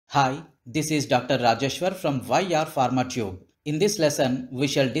Hi, this is Dr. Rajeshwar from YR Pharma Tube. In this lesson, we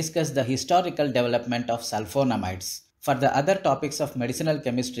shall discuss the historical development of sulfonamides. For the other topics of medicinal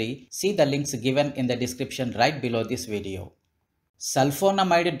chemistry, see the links given in the description right below this video.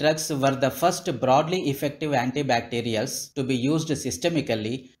 Sulfonamide drugs were the first broadly effective antibacterials to be used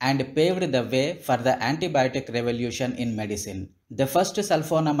systemically and paved the way for the antibiotic revolution in medicine. The first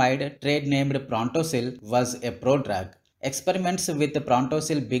sulfonamide, trade-named Prontosil, was a prodrug. Experiments with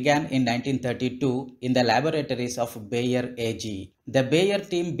Prontosil began in 1932 in the laboratories of Bayer AG. The Bayer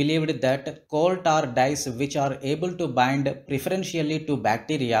team believed that coal tar dyes, which are able to bind preferentially to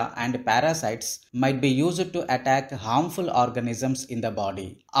bacteria and parasites, might be used to attack harmful organisms in the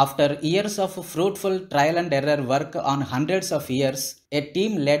body. After years of fruitful trial and error work on hundreds of years, a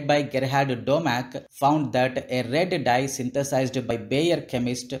team led by Gerhard Domack found that a red dye synthesized by Bayer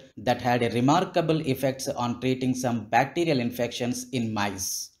chemists that had remarkable effects on treating some bacterial infections in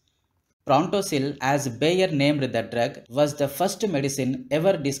mice. Prontosil, as Bayer named the drug, was the first medicine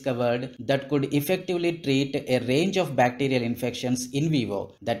ever discovered that could effectively treat a range of bacterial infections in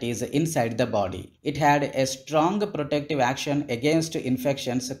vivo, that is, inside the body. It had a strong protective action against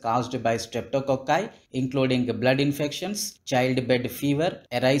infections caused by streptococci, including blood infections, childbed fever,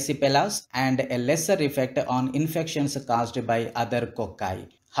 erysipelas, and a lesser effect on infections caused by other cocci.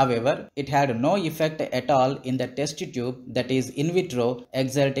 However, it had no effect at all in the test tube, that is in vitro,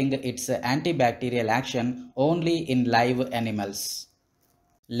 exerting its antibacterial action only in live animals.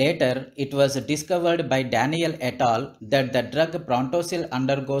 Later, it was discovered by Daniel et al. That the drug Prontosil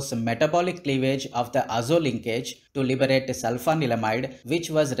undergoes metabolic cleavage of the azo linkage to liberate sulfanilamide, which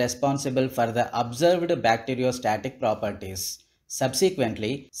was responsible for the observed bacteriostatic properties.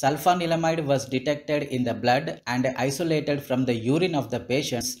 Subsequently, sulfanilamide was detected in the blood and isolated from the urine of the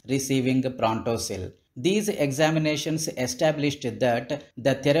patients receiving Prontosil. These examinations established that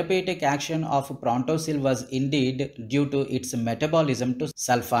the therapeutic action of Prontosil was indeed due to its metabolism to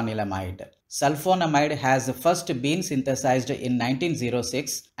sulfanilamide. Sulfonamide has first been synthesized in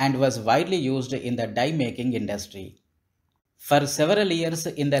 1906 and was widely used in the dye making industry. For several years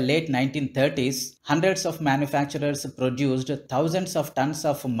in the late 1930s, hundreds of manufacturers produced thousands of tons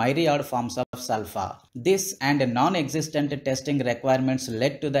of myriad forms of sulfa. This and non-existent testing requirements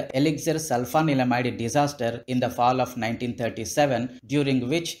led to the elixir sulfanilamide disaster in the fall of 1937, during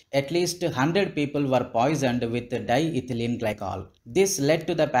which at least 100 people were poisoned with diethylene glycol. This led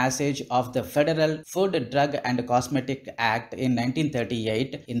to the passage of the Federal Food, Drug and Cosmetic Act in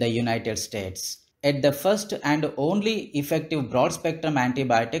 1938 in the United States. At the first and only effective broad-spectrum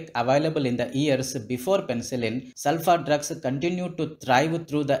antibiotic available in the years before penicillin, sulfa drugs continued to thrive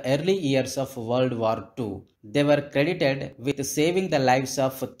through the early years of World War II. They were credited with saving the lives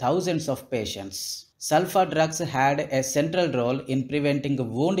of thousands of patients. Sulfa drugs had a central role in preventing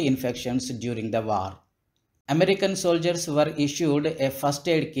wound infections during the war. American soldiers were issued a first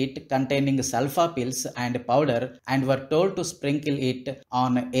aid kit containing sulfa pills and powder and were told to sprinkle it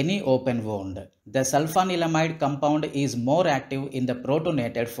on any open wound. The sulfanilamide compound is more active in the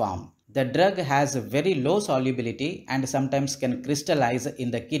protonated form. The drug has very low solubility and sometimes can crystallize in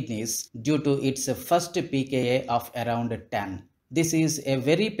the kidneys due to its first pKa of around 10. This is a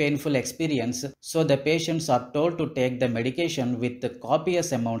very painful experience, so the patients are told to take the medication with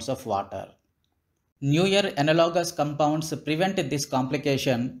copious amounts of water. Newer analogous compounds prevent this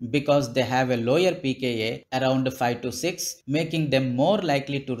complication because they have a lower pKa, around 5 to 6, making them more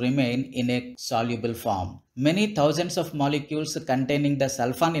likely to remain in a soluble form. Many thousands of molecules containing the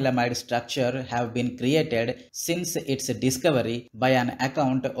sulfanilamide structure have been created since its discovery, by an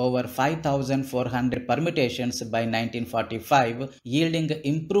account over 5,400 permutations by 1945, yielding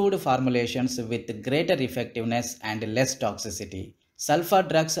improved formulations with greater effectiveness and less toxicity. Sulfa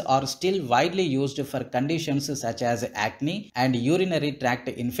drugs are still widely used for conditions such as acne and urinary tract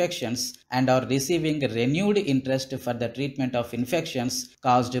infections and are receiving renewed interest for the treatment of infections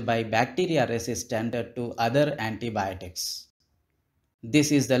caused by bacteria resistant to other antibiotics.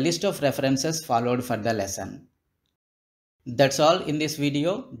 This is the list of references followed for the lesson. That's all in this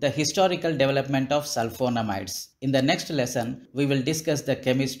video, the historical development of sulfonamides. In the next lesson, we will discuss the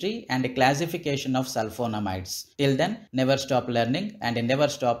chemistry and classification of sulfonamides. Till then, never stop learning and never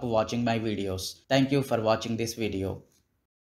stop watching my videos. Thank you for watching this video.